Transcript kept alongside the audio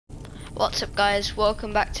What's up guys,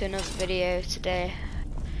 welcome back to another video. Today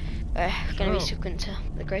we're going to be sticking to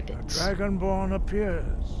the grey bits. A Dragonborn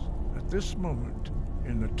appears at this moment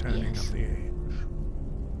in the turning of the age.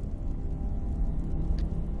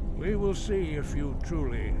 We will see if you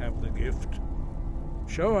truly have the gift.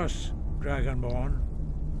 Show us, Dragonborn.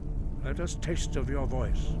 Let us taste of your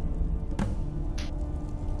voice.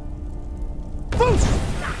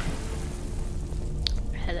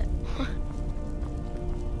 Hello.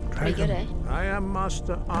 Dragon, good, eh? I am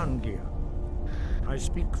Master Angir. I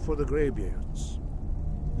speak for the Greybeards.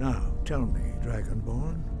 Now, tell me,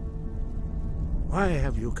 Dragonborn, why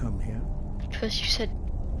have you come here? Because you said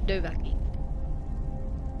no backing.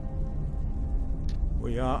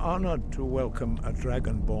 We are honored to welcome a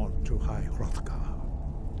Dragonborn to High Hrothgar.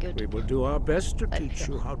 Good. We will do our best to teach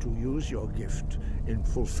Okay. you how to use your gift in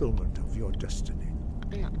fulfillment of your destiny.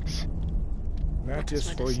 Nice. That What's is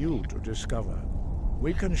my for destiny? you to discover.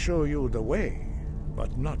 We can show you the way,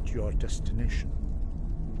 but not your destination.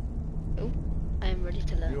 Oh, I am ready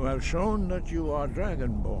to learn. You have shown that you are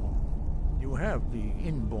Dragonborn. You have the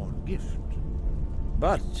inborn gift.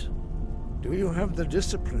 But do you have the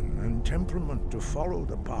discipline and temperament to follow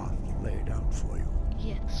the path laid out for you?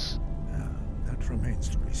 Yes. That remains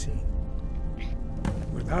to be seen.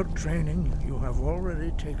 Without training, you have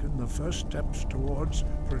already taken the first steps towards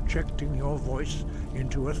projecting your voice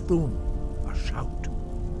into a thum, a shout.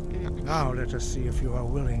 Nice. Now let us see if you are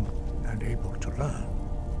willing and able to learn.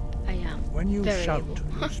 I am. When you Very shout,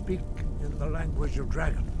 able. you speak in the language of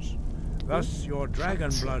dragons. Thus, your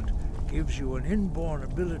dragon blood gives you an inborn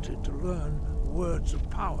ability to learn words of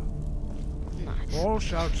power. Nice. All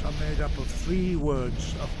shouts are made up of 3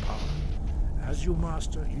 words of power. As you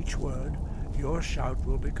master each word, your shout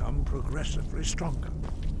will become progressively stronger.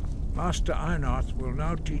 Master Einarth will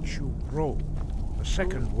now teach you Ro, the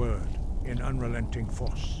second word in unrelenting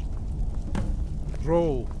force.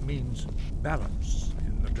 Ro means balance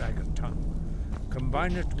in the dragon tongue.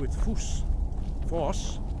 Combine it with Fus,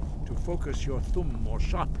 force, to focus your thumb more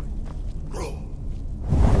sharply. Ro.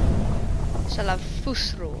 Shall I have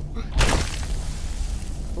Fusro?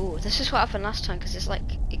 Oh, this is what happened last time because it's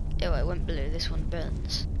like it went blue. This one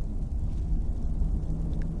burns.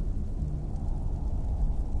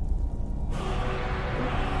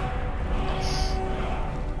 Nice.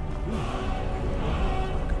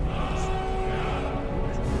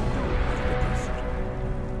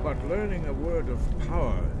 But learning a word of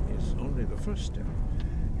power is only the first step.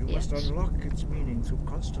 You must Yes. unlock its meaning through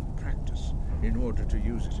constant practice in order to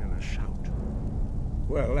use it in a shout.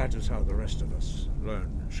 Well, that is how the rest of us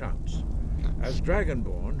learn shouts. As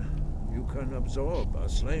Dragonborn, you can absorb a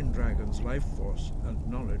slain dragon's life force and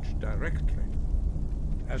knowledge directly.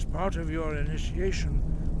 As part of your initiation,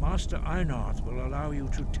 Master Einarth will allow you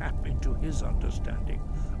to tap into his understanding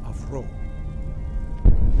of Ro. You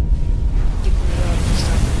can learn this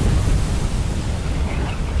stuff.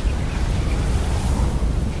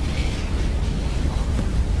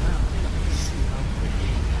 See how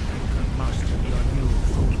quickly you can master your new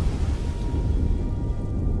form.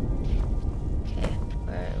 Okay,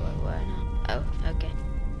 where now? Oh, okay.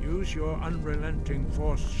 Use your unrelenting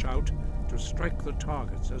force shout to strike the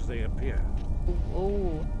targets as they appear.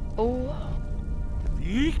 Oh, oh.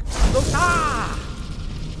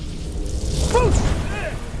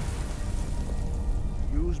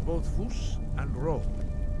 Use both Fus and Ro.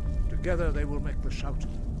 Together they will make the shout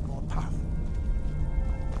more powerful.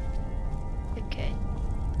 Okay.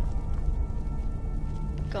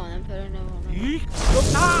 Go on then, put a no on.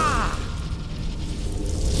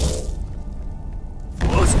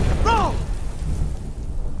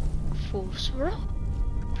 Force roll.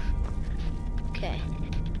 Okay.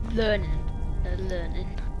 Learning. Learning.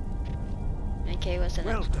 Okay, what's the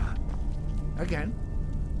Well next? done. Again.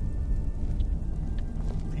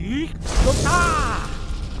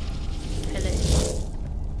 Hello.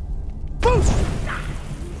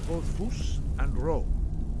 Use both Fus and Ro.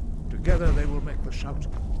 Together they will make the shout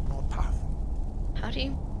more powerful. How do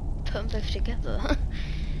you put them both together?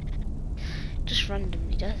 Just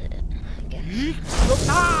randomly does it, I guess.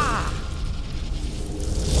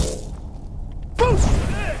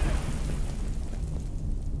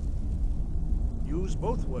 Use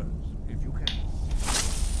both words if you can.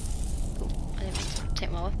 Oh, I didn't mean to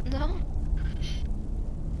take my weapons out.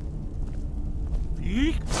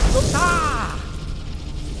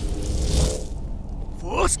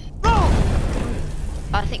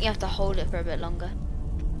 I think you have to hold it for a bit longer.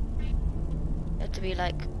 You have to be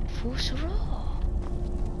like, force roll.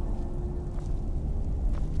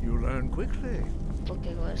 You learn quickly.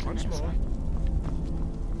 Okay, what's the Once next more. one?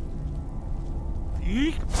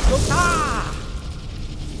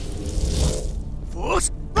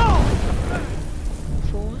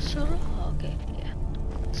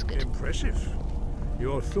 Impressive.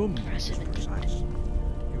 Your thumb is Impressive. precise.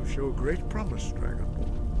 You show great promise,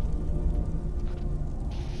 Dragonborn.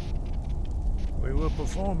 We will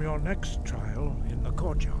perform your next trial in the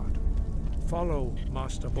courtyard. Follow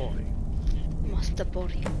Master Bori. Master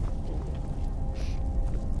Bori.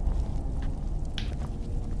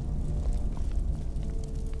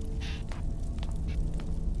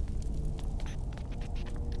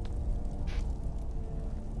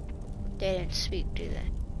 They don't speak, do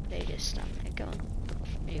they? They just stand there. Go on.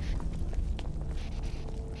 Move.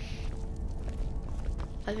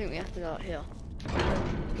 I think we have to go out here.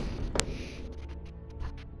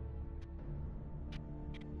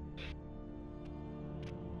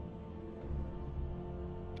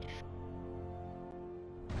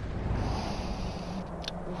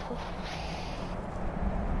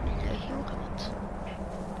 No heal cards.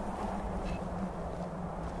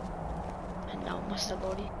 And now Master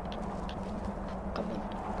Body. Come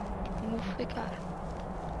on. Move the guy.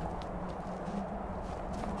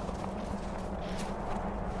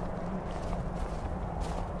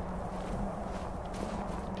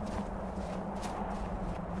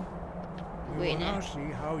 We will now see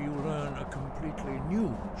how you learn a completely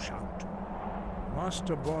new shout.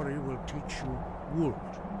 Master Bori will teach you Wold,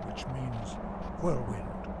 which means whirlwind.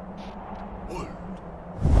 Wold.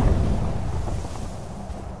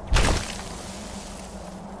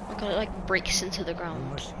 Okay, it like breaks into the You ground.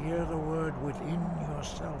 must hear the word within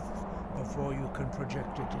yourself before you can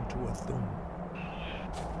project it into a thum.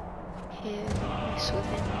 Here, it's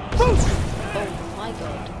within. Oh my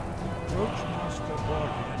god. Approach Master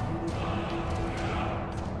Bori and he will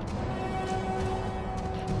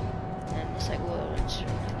And then it's like words.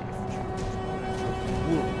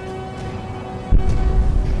 Wold.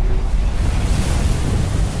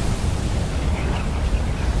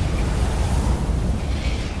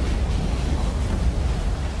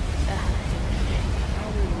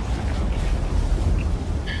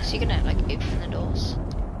 So you're gonna like open the doors.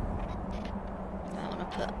 I wanna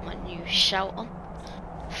put my new shout on.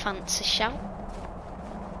 Fancy shout.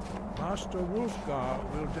 Master Wolfgar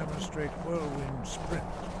will demonstrate whirlwind sprint.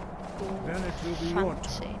 Ooh, Then it will be your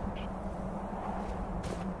fancy. turn.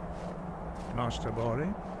 Master Bori.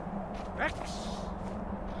 Rex.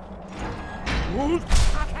 Wolf.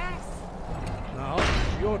 Now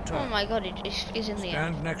it's your turn. Oh my god, he's in the air.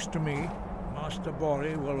 Stand next to me. Master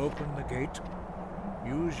Bori will open the gate.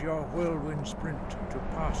 Use your whirlwind sprint to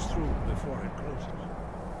pass through before it closes.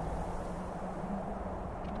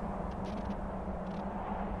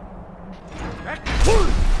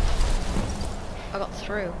 I got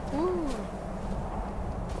through. Woo.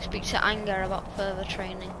 Speak to Anger about further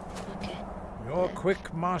training. Okay. Your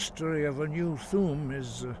quick mastery of a new thum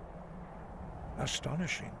is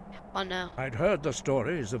astonishing. Oh no. I'd heard the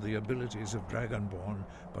stories of the abilities of Dragonborn,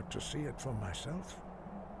 but to see it for myself.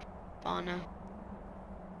 Oh no.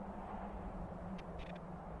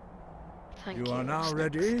 Thank you. You are now What's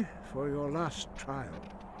ready next? for your last trial.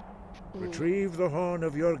 Ooh. Retrieve the horn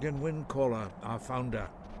of Jürgen Windcaller, our founder,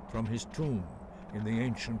 from his tomb in the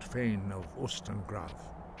ancient fane of Ostengrav.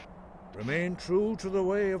 Remain true to the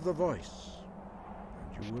way of the voice,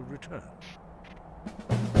 and you will return.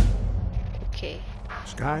 Okay.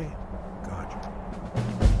 Sky, guard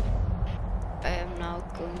you. I am now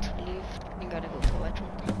going to leave. I gotta go to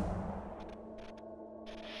Wedgwood.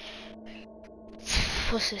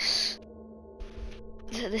 What's this?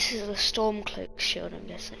 This is the Stormcloak shield, I'm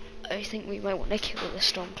guessing. I think we might want to kill the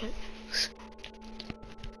Stormcloaks.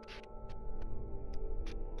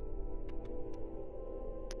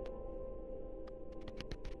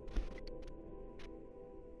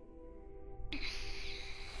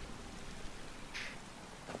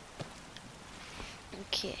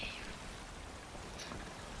 Okay.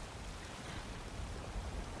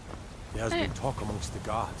 There has been talk amongst the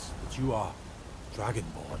guards that you are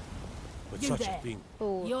Dragonborn. But You such there. a thing.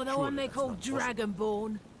 Oh, You're the one Surely they that's call not possible.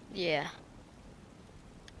 Dragonborn. yeah.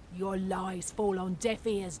 Your lies fall on deaf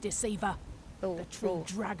ears, deceiver. Oh, The true oh.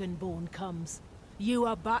 Dragonborn comes. You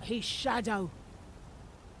are but his shadow.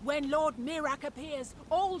 When Lord Mirak appears,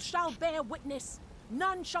 all shall bear witness.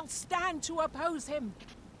 None shall stand to oppose him.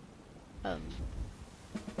 Time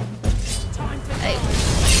to Hey. die.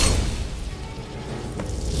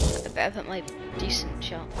 I better put my decent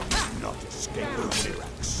shot on. Not escape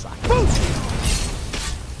Mirak's sight.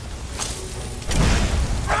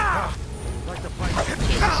 Like the fight.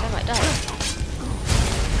 Jesus, I might die.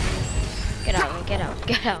 Get out,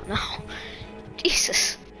 get out now.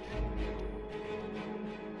 Jesus.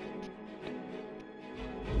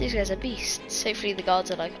 These guys are beasts. Hopefully the guards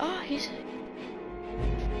are like, oh, he's...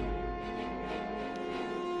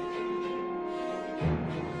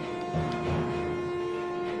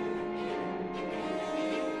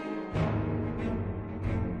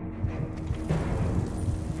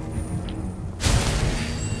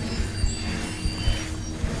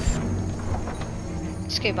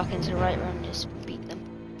 go back into the right run and just beat them.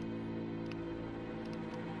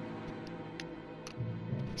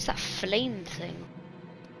 It's that flame thing.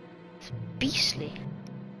 It's beastly.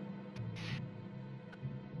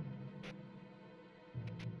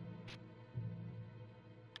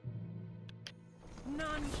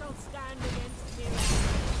 None shall stand against me.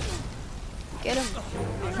 Get him.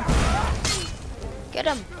 Get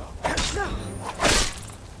him.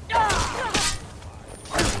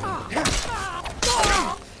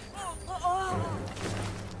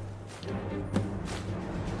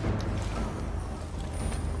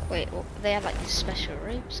 Wait, well, they have like these special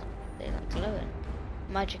robes. They like glowing.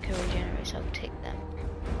 Magica regenerates, I'll take them.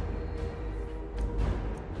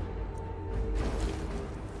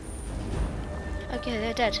 Okay,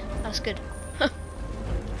 they're dead. That's good.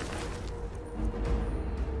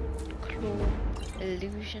 Claw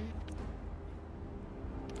illusion.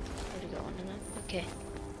 Already got one of them. Okay.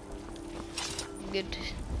 Good.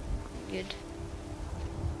 Good.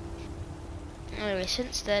 Anyway,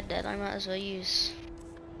 since they're dead, I might as well use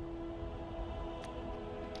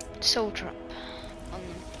Soul Trap on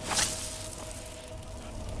them.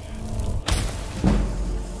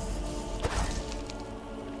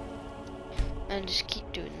 And just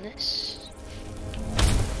keep doing this.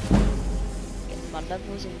 Getting my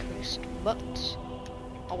levels increased, but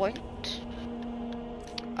I won't.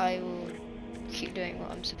 I will keep doing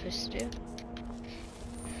what I'm supposed to do.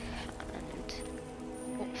 And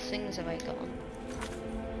what things have I got on?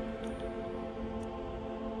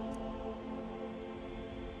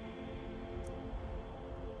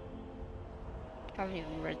 I haven't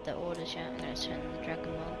even read the orders yet. I'm going to turn the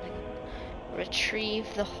Dragon Ball thing on. Retrieve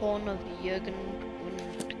the horn of Jürgen.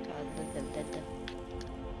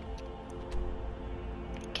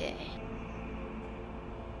 Okay.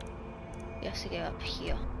 You have to go up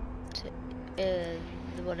here to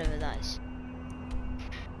whatever that is.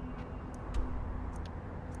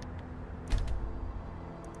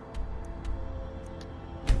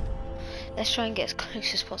 Let's try and get as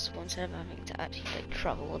close as possible instead of having to actually like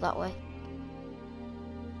travel that way.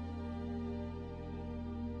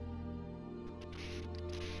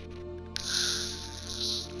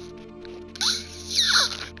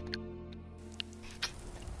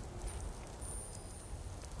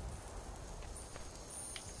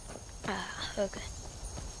 Okay.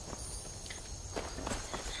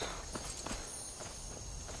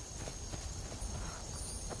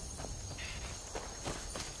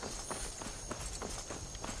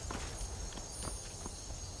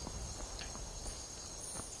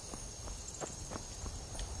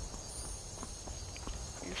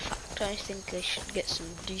 In fact, I think I should get some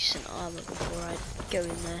decent armor before I go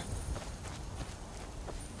in there.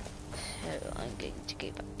 So I'm going to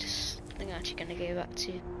go back to. I'm actually going to go back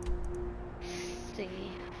to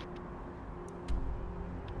thingy.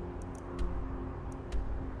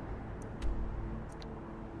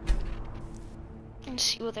 And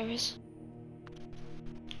see what there is.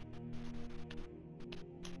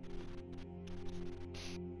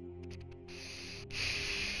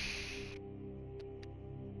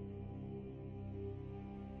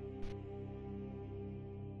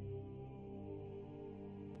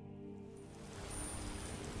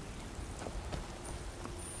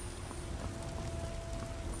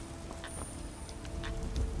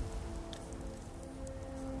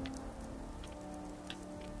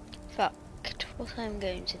 What I'm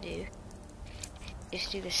going to do is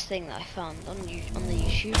do this thing that I found on the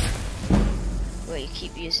YouTube where you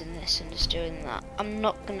keep using this and just doing that. I'm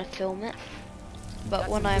not gonna film it, but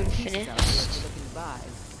when I'm finished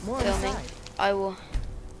filming, I will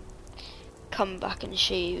come back and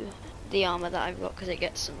show you the armor that I've got because it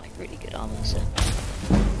gets some like really good armor. So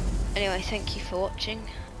anyway, thank you for watching.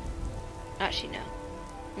 Actually, no,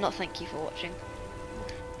 not thank you for watching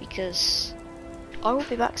because I will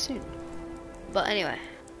be back soon. But anyway,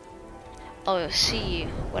 I'll see you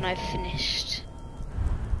when I've finished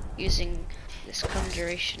using this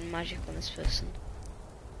conjuration magic on this person.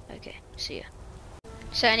 Okay, see ya.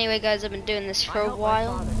 So anyway guys, I've been doing this for a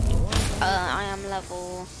while. I am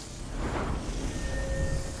level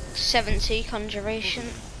 70 conjuration.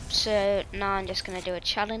 So now I'm just going to do a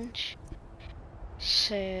challenge.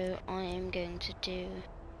 So I am going to do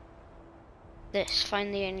this.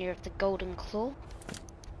 Find the owner of the golden claw.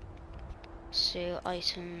 So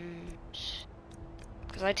items,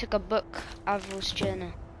 because I took a book, Avril's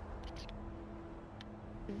journal.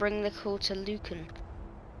 Bring the call to Lucan,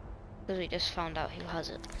 because we just found out who has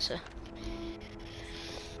it. So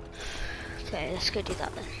okay, let's go do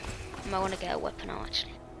that then. I might want to get a weapon now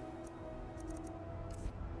actually.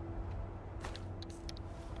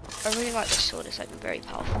 I really like this sword, it's like very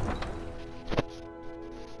powerful.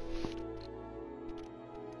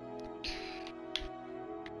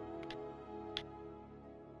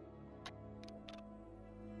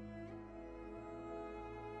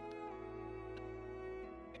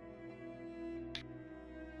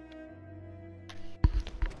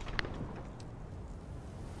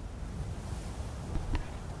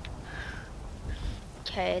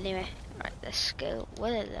 Okay, anyway. Right, let's go.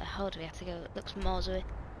 Where the hell do we have to go? It looks miles away.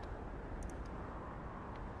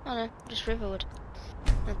 Oh no, just Riverwood.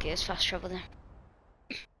 Okay, it's fast travel then.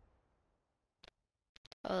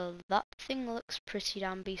 Oh, that thing looks pretty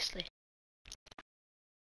damn beastly.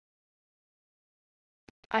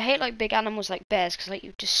 I hate like big animals like bears because like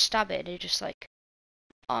you just stab it and you're just like,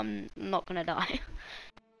 I'm not gonna die.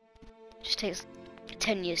 It just takes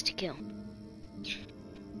 10 years to kill.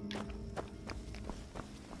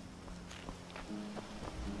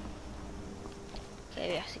 Okay,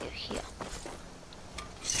 we have to go here.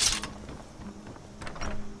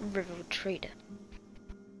 Riverwood Trader.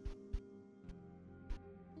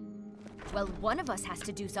 Well, one of us has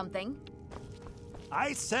to do something.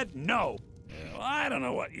 I said no. Well, I don't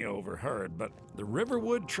know what you overheard, but the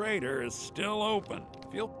Riverwood Trader is still open.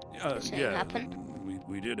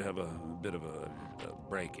 We did have a bit of a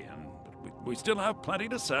break-in, but we still have plenty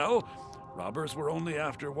to sell. Robbers were only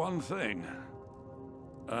after one thing.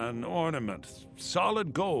 An ornament,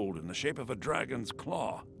 solid gold in the shape of a dragon's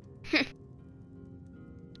claw.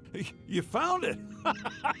 You found it!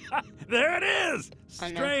 There it is!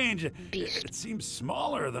 Strange. It seems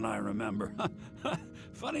smaller than I remember.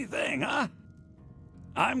 Funny thing, huh?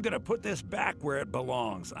 I'm gonna put this back where it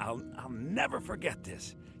belongs. I'll never forget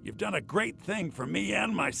this. You've done a great thing for me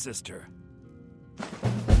and my sister.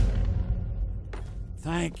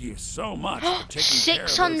 Thank you so much for taking care of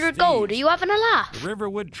those 600 gold, are you having a laugh? The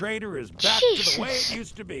Riverwood Trader is back to the way it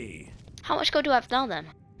used to be. How much gold do I have now then?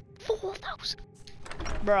 4,000.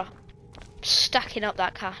 Bruh. Stacking up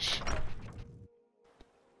that cash.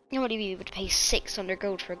 Nobody would pay 600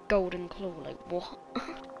 gold for a golden claw, like what?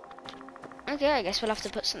 Okay, I guess we'll have to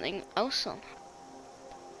put something else on.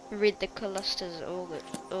 Read the cluster's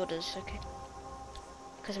orders, okay.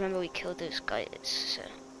 Because remember we killed those guys, so...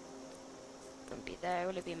 Won't be there,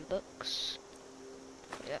 will it be in books?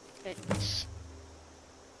 Yeah, it's...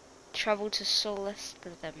 Travel to Solace to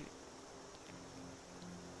them.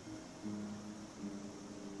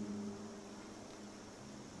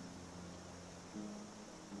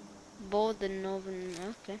 Board the northern...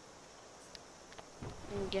 okay.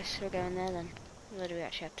 I guess we're going there then. Where do we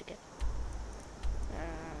actually have to get?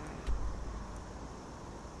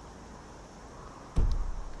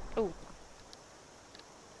 Oh.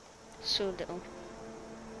 So little.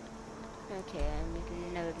 Okay,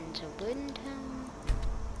 we've never been to Windtown.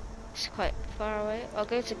 It's quite far away. I'll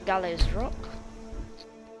go to Gallows Rock.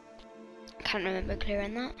 Can't remember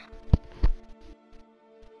clearing that.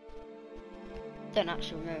 Don't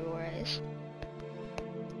actually remember where it is.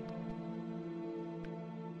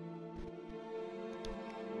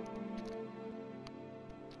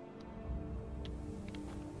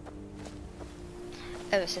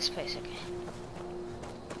 Oh, it's this place, okay.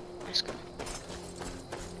 Let's go.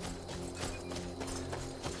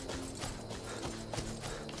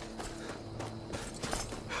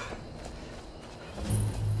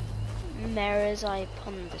 Mare's Eye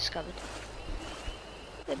Pond discovered.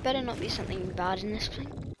 There better not be something bad in this place.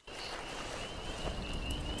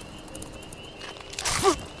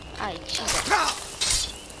 Aye,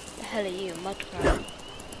 Jesus. The hell are you, mud crab?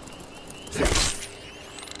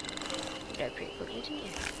 You died pretty quickly, didn't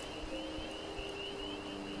you?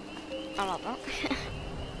 I like that.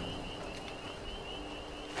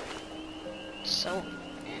 So,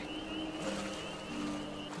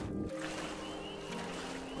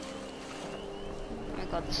 oh my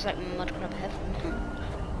god, this is like mud crab heaven.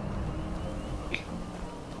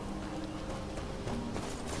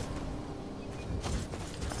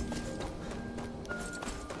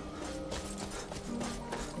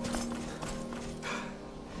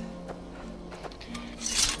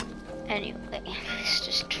 Anyway, let's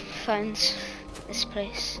just find this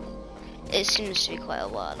place. It seems to be quite a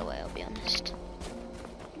while away, I'll be honest.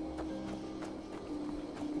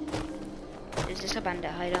 Is this a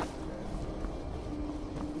bandit hideout?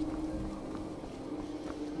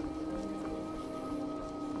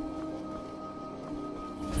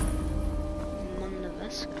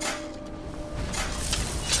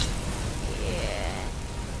 Yeah.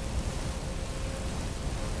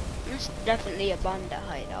 That's definitely a bandit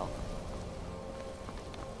hideout.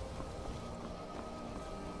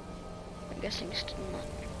 I'm guessing still not.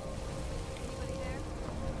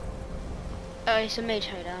 Oh, it's a mage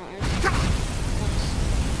hideout. Right?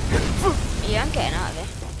 Nice. Yeah, I'm getting out of here.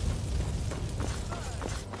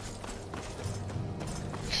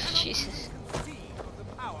 Jesus.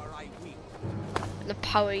 The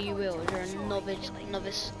power you wield. You're a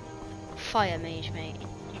novice fire mage, mate.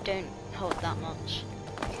 You don't hold that much.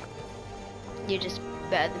 You're just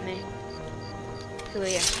better than me. Who are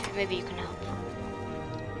you? Maybe you can help.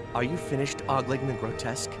 Are you finished ogling the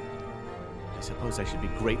grotesque? I suppose I should be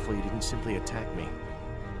grateful you didn't simply attack me.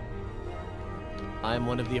 I am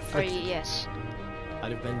one of the afflicted. Yes.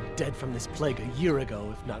 I'd have been dead from this plague a year ago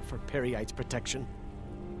if not for Periite's protection.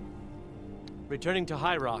 Returning to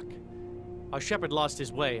High Rock, our shepherd lost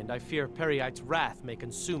his way, and I fear Periite's wrath may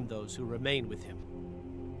consume those who remain with him.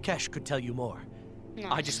 Kesh could tell you more.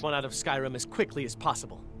 Nice. I just want out of Skyrim as quickly as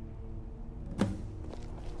possible.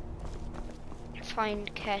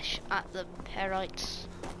 Find Kesh at the Perites.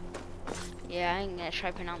 Yeah, I'm gonna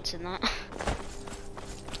try pronouncing that.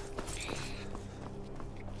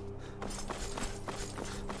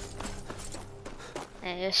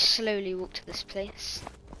 And just slowly walk to this place.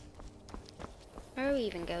 Where are we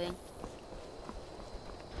even going?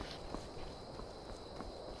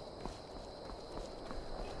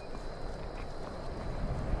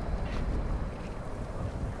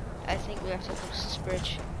 I think we have to cross this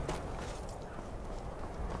bridge.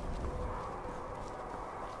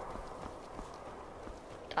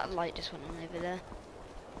 That light just went on over there.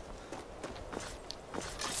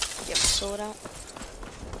 Get my sword out.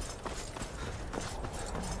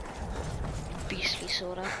 Beastly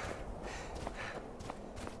sword out.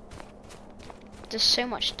 Does so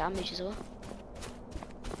much damage as well.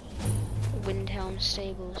 Windhelm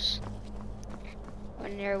stables.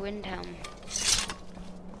 When near a Windhelm.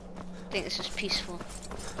 I think this is peaceful.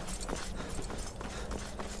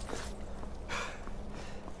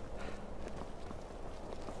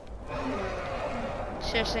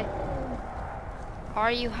 Seriously,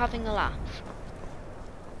 are you having a laugh?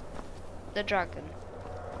 The dragon.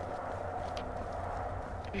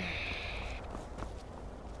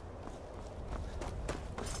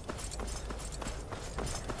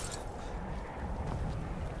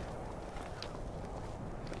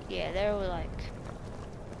 Yeah, they're all like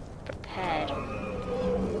prepared.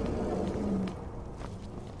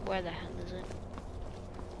 Where the hell is it?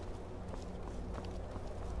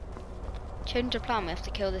 Change of plan, we have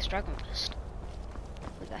to kill this dragon first.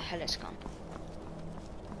 Where the hell it's gone?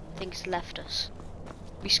 I think it's left us.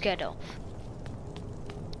 We scared off.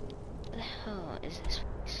 Where the hell is this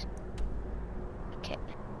place? Okay,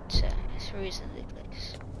 so it's reasonably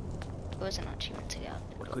close. It wasn't actually meant to get out.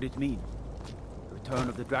 What could it mean? The return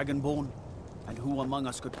of the Dragonborn? And who among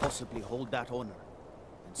us could possibly hold that honor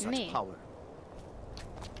and such power?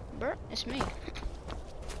 Bert, it's me.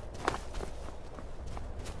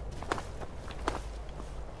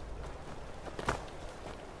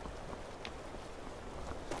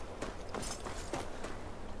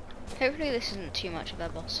 Hopefully this isn't too much of a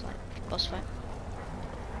boss fight.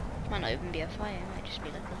 Might not even be a fight, it might just be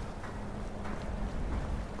like that.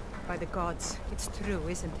 By the gods, it's true,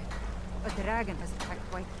 isn't it? A dragon has attacked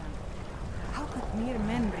Whiteland. How could mere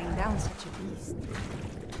men bring down such a beast?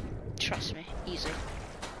 Trust me, easy.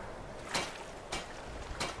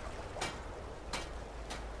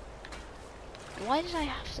 Why did I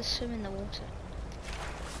have to swim in the water?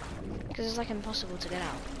 Because it's like impossible to get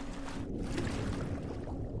out.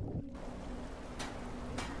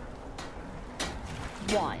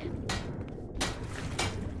 Why?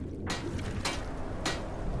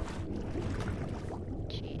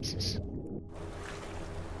 Jesus.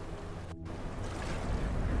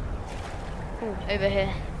 Oh, over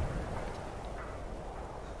here.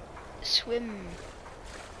 Swim.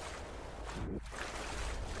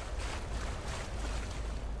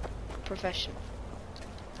 Professional.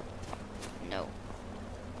 No.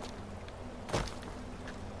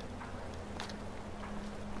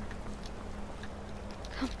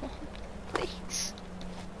 Come on, please.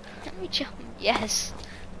 Let me jump. Yes.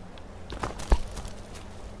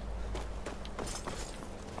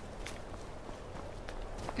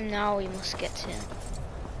 Now we must get to him.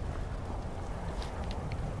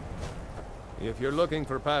 If you're looking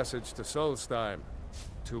for passage to Solstheim,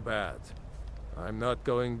 too bad. I'm not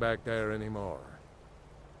going back there anymore.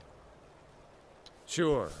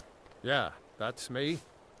 Sure. Yeah, that's me.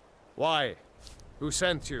 Why? Who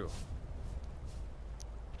sent you?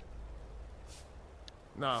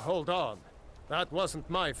 Now, hold on. That wasn't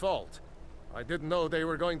my fault. I didn't know they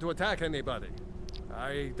were going to attack anybody.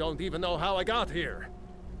 I don't even know how I got here.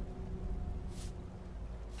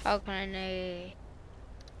 How can I know?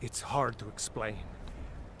 It's hard to explain.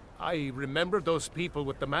 I remember those people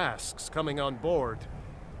with the masks coming on board.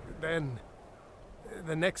 Then,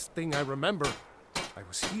 the next thing I remember, I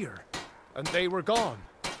was here, and they were gone.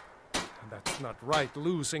 And that's not right,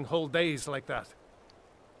 losing whole days like that.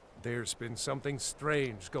 There's been something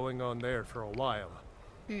strange going on there for a while.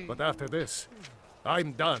 But after this,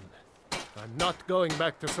 I'm done. I'm not going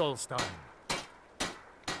back to Solstheim.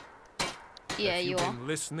 Yeah, Have you been are.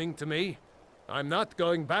 listening to me? I'm not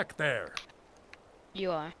going back there.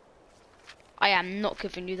 You are. I am not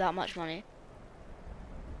giving you that much money.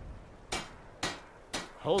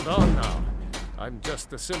 Hold on now. I'm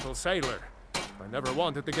just a simple sailor. I never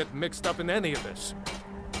wanted to get mixed up in any of this.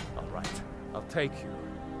 All right, I'll take you.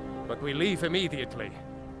 But we leave immediately.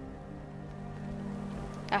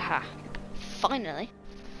 Aha. Finally.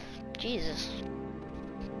 Jesus.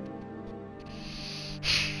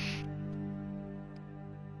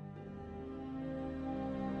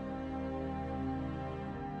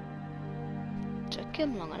 Took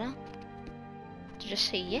him long enough to just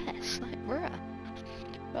say yes, like, bruh.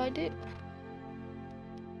 What do I do?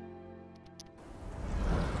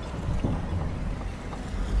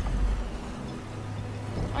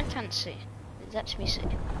 I can't see. Let me see.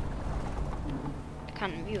 I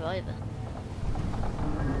can't view either.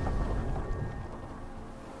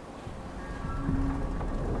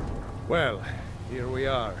 Well, here we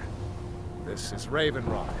are. This is Raven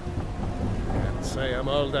Rock. Can't say I'm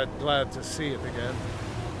all that glad to see it again.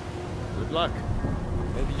 Good luck.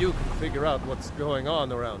 Maybe you can figure out what's going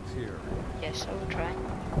on around here. Yes, I will try.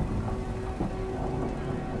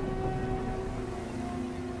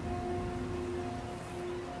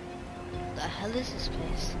 The hell is this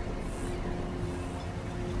place?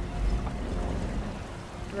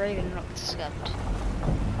 Raven Rock discovered.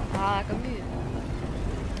 I can move.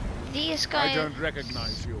 These guys... I don't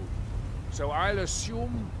recognize you. So I'll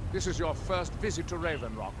assume this is your first visit to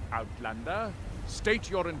Raven Rock, Outlander. State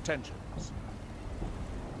your intentions.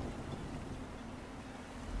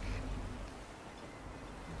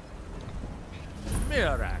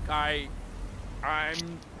 Mirak,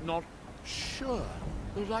 I'm not sure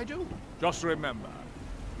that I do. Just remember,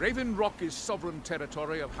 Raven Rock is sovereign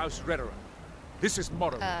territory of House Redoran. This is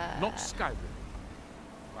Morrowind, not Skyrim.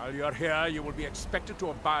 While you're here, you will be expected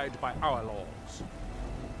to abide by our laws.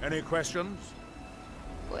 Any questions?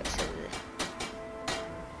 What's this?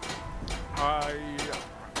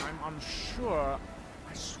 I'm unsure.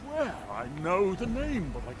 I swear I know the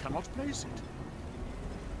name, but I cannot place it.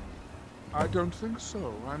 I don't think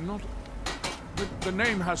so. I'm not... The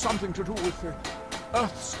name has something to do with the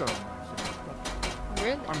Earthstone, I think, but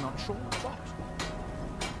Really? I'm not sure what.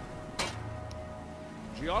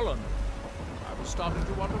 Giollan, I was starting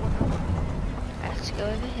to wonder what happened. Let's go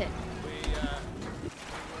over here.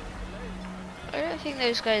 I don't think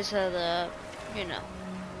those guys are the, you know,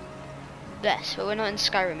 best, but we're not in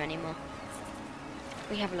Skyrim anymore.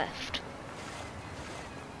 We have left.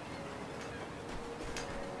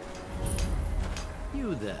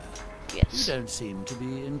 You there? Yes. You don't seem to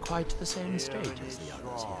be in quite the same state as the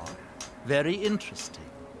others here. Very interesting.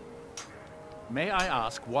 May I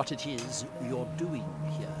ask what it is you're doing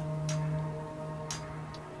here?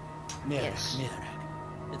 Yes.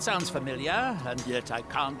 Mirek. It sounds familiar, and yet I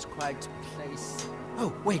can't quite place...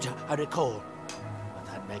 Oh, wait, I recall. But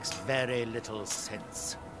that makes very little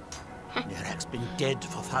sense. Mirek's been dead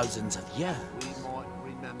for thousands of years. We might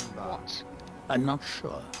remember. What? I'm not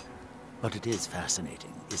sure. But it is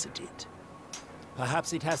fascinating, isn't it?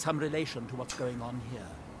 Perhaps it has some relation to what's going on here.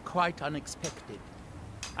 Quite unexpected.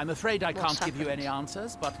 I'm afraid I can't give you any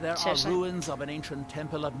answers, but there are ruins of an ancient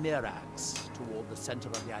temple of Mirax toward the center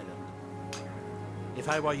of the island. If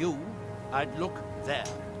I were you, I'd look there.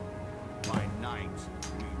 My name's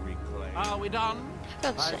we reclaim. Are we done? For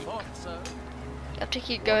God's I sake. thought so. You have to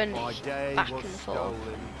keep going back and forth.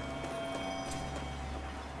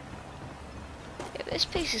 Yeah, this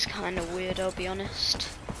place is kind of weird, I'll be honest.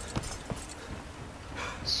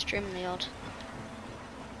 Extremely odd.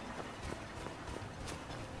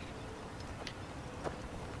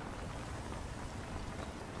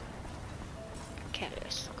 Okay,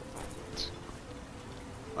 let's look around.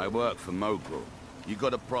 I work for Mogul. You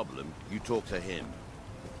got a problem, you talk to him.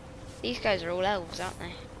 These guys are all elves, aren't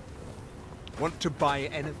they? Want to buy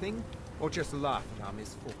anything? Or just laugh at our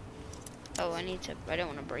misfortune? Oh, I don't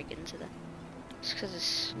want to break into them. It's because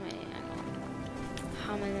it's... Wait, hang on.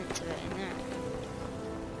 How am I meant to get in there?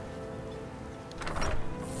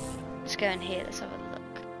 Let's go in here, let's have a look.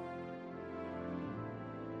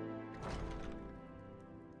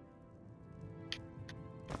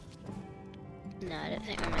 No, I don't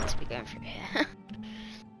think we're meant to be going through here.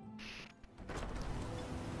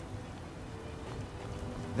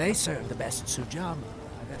 They serve the best sujama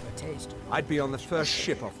I've ever tasted. I'd be on the first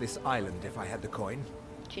ship off this island if I had the coin.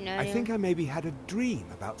 Do you know I think I maybe had a dream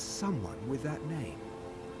about someone with that name.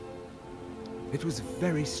 It was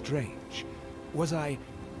very strange. Was I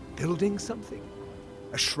building something?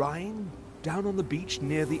 A shrine down on the beach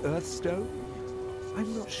near the Earthstone?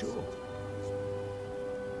 I'm not sure.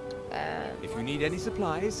 If you need any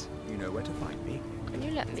supplies, you know where to find me. Can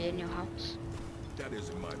you let me in your house? That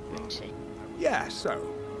isn't my problem. Yeah, so,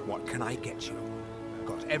 what can I get you?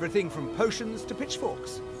 Got everything from potions to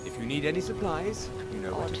pitchforks. If you need any supplies, you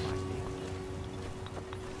know where to find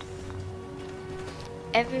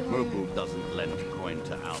me. Mogul doesn't lend coin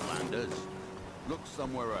to outlanders. Look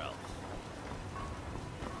somewhere else.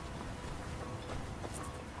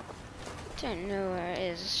 Don't know where it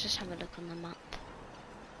is. Let's just have a look on the map.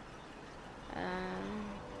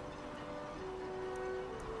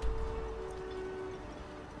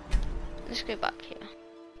 Let's go back here.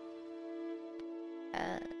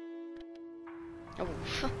 Oh.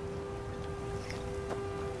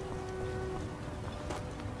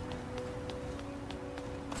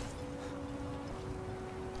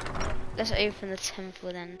 Let's open the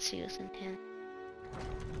temple then and see what's in here.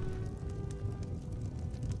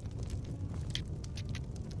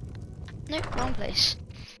 Nope, wrong place.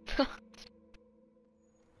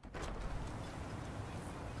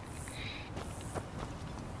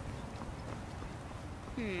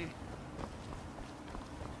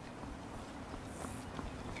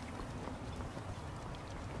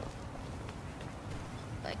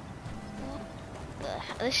 Like, what the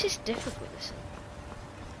hell? This is difficult, isn't it?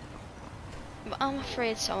 But I'm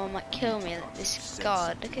afraid someone might kill me. Like this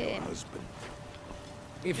guard, look at him.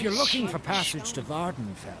 If you're looking for passage to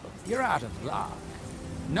Vardenfell, you're out of luck.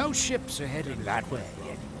 No ships are heading that way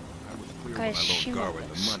anymore. Guys,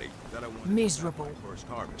 miserable.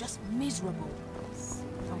 Just miserable.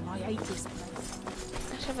 Oh, I hate this place.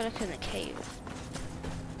 Let's have a look in the cave.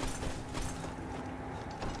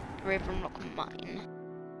 Ravenrock Mine.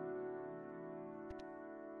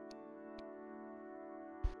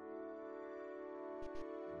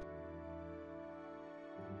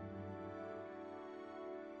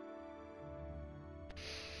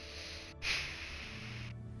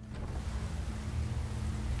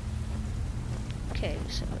 Okay,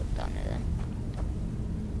 so we're done with them.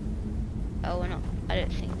 Oh, we're not. I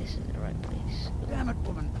don't think this is the right place. Damn it,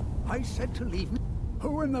 woman. I said to leave me.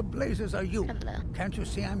 Who in the blazes are you? Hello. Can't you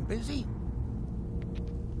see I'm busy?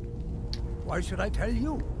 Why should I tell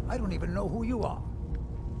you? I don't even know who you are.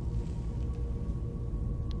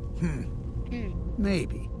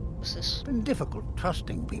 Maybe. What's this? Been difficult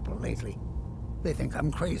trusting people lately. They think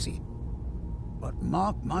I'm crazy. But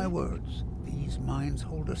mark my words, these mines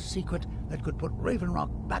hold a secret that could put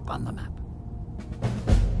Ravenrock back on the map.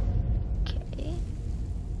 Okay.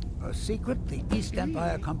 A secret the East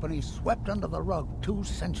Empire Company swept under the rug 2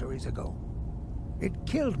 centuries ago. It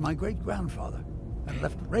killed my great-grandfather and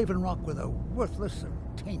left Ravenrock with a worthless and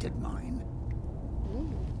tainted mine.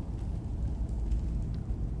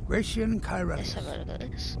 Gratian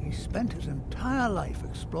Kyrelius. He spent his entire life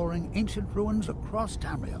exploring ancient ruins across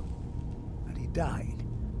Tamriel. And he died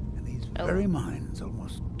in these very mines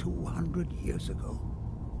almost 200 years ago.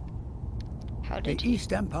 How did the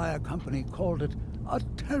East Empire Company called it a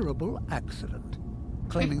terrible accident,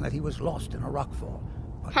 claiming that he was lost in a rockfall.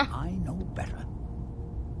 But I know better.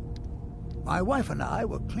 My wife and I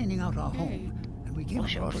were cleaning out our home, and we came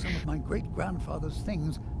across some of my great-grandfather's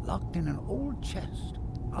things locked in an old chest.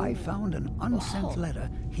 I found an unsent letter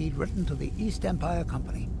he'd written to the East Empire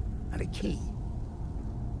Company, and a key.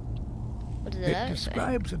 What did it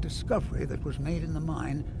describes a discovery that was made in the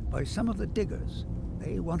mine by some of the diggers.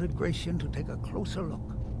 They wanted Gratian to take a closer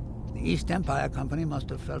look. The East Empire Company must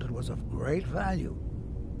have felt it was of great value,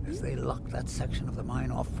 as they locked that section of the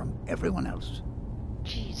mine off from everyone else.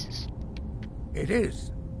 Jesus. It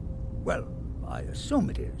is. Well, I assume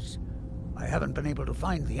it is. I haven't been able to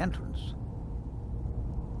find the entrance.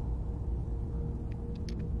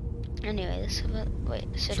 Anyway, let's have a... Wait,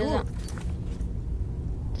 so sure. does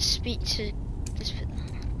that... Speak to...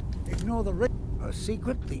 Ignore the... A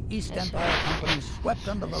secret the East Empire Company swept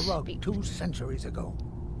under the rug 2 centuries ago.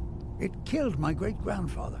 It killed my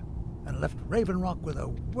great-grandfather and left Ravenrock with a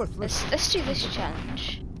worthless... Let's do this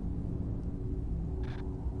challenge.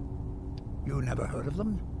 You never heard of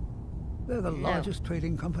them? They're the largest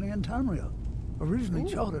trading company in Tamriel, originally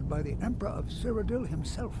chartered by the Emperor of Cyrodiil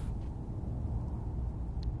himself.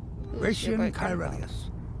 Gratian Kyrelius.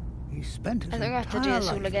 He spent his entire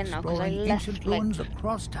life exploring ancient ruins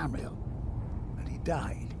across Tamriel, and he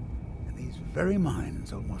died in these very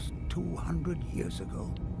mines almost 200 years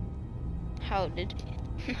ago. How did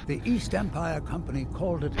he? The East Empire Company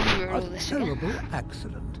called it a terrible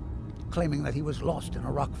accident, claiming that he was lost in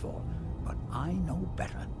a rockfall. But I know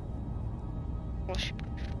better.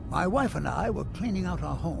 My wife and I were cleaning out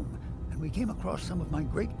our home, and we came across some of my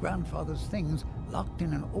great-grandfather's things locked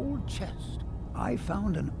in an old chest. I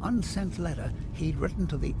found an unsent letter he'd written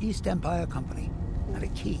to the East Empire Company, and a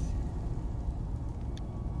key.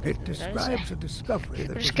 It describes a discovery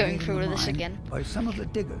that was made in the mine by some of the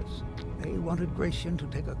diggers. They wanted Gratian to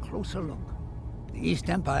take a closer look. The East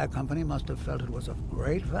Empire Company must have felt it was of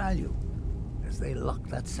great value, as they locked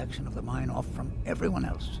that section of the mine off from everyone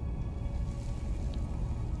else.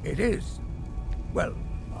 It is. Well,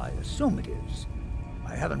 I assume it is.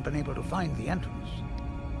 I haven't been able to find the entrance.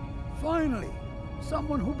 Finally,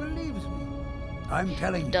 someone who believes me. I'm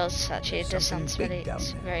telling you. It does sound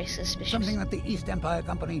very suspicious. Something that the East Empire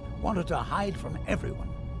Company wanted to hide from everyone.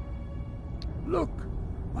 Look,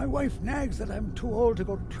 my wife nags that I'm too old to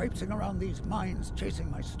go traipsing around these mines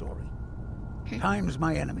chasing my story. Time's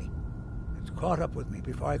my enemy. It's caught up with me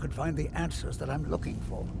before I could find the answers that I'm looking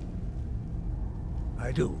for.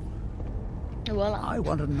 I do. Well, I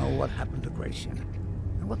want to know what happened to Gratian,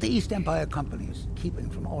 and what the East Empire Company is keeping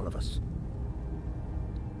from all of us.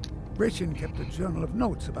 Gratian kept a journal of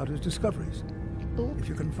notes about his discoveries. Ooh. If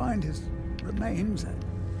you can find his remains,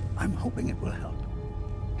 I'm hoping it will help.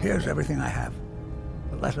 Here's everything I have.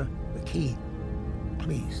 The letter, the key.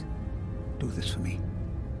 Please, do this for me,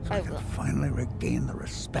 so I can finally regain the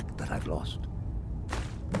respect that I've lost.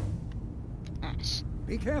 Nice.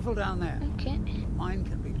 Be careful down there. Okay. The mine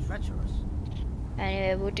can be treacherous.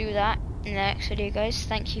 Anyway, we'll do that in the next video, guys.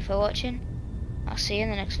 Thank you for watching. I'll see you in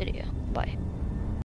the next video. Bye.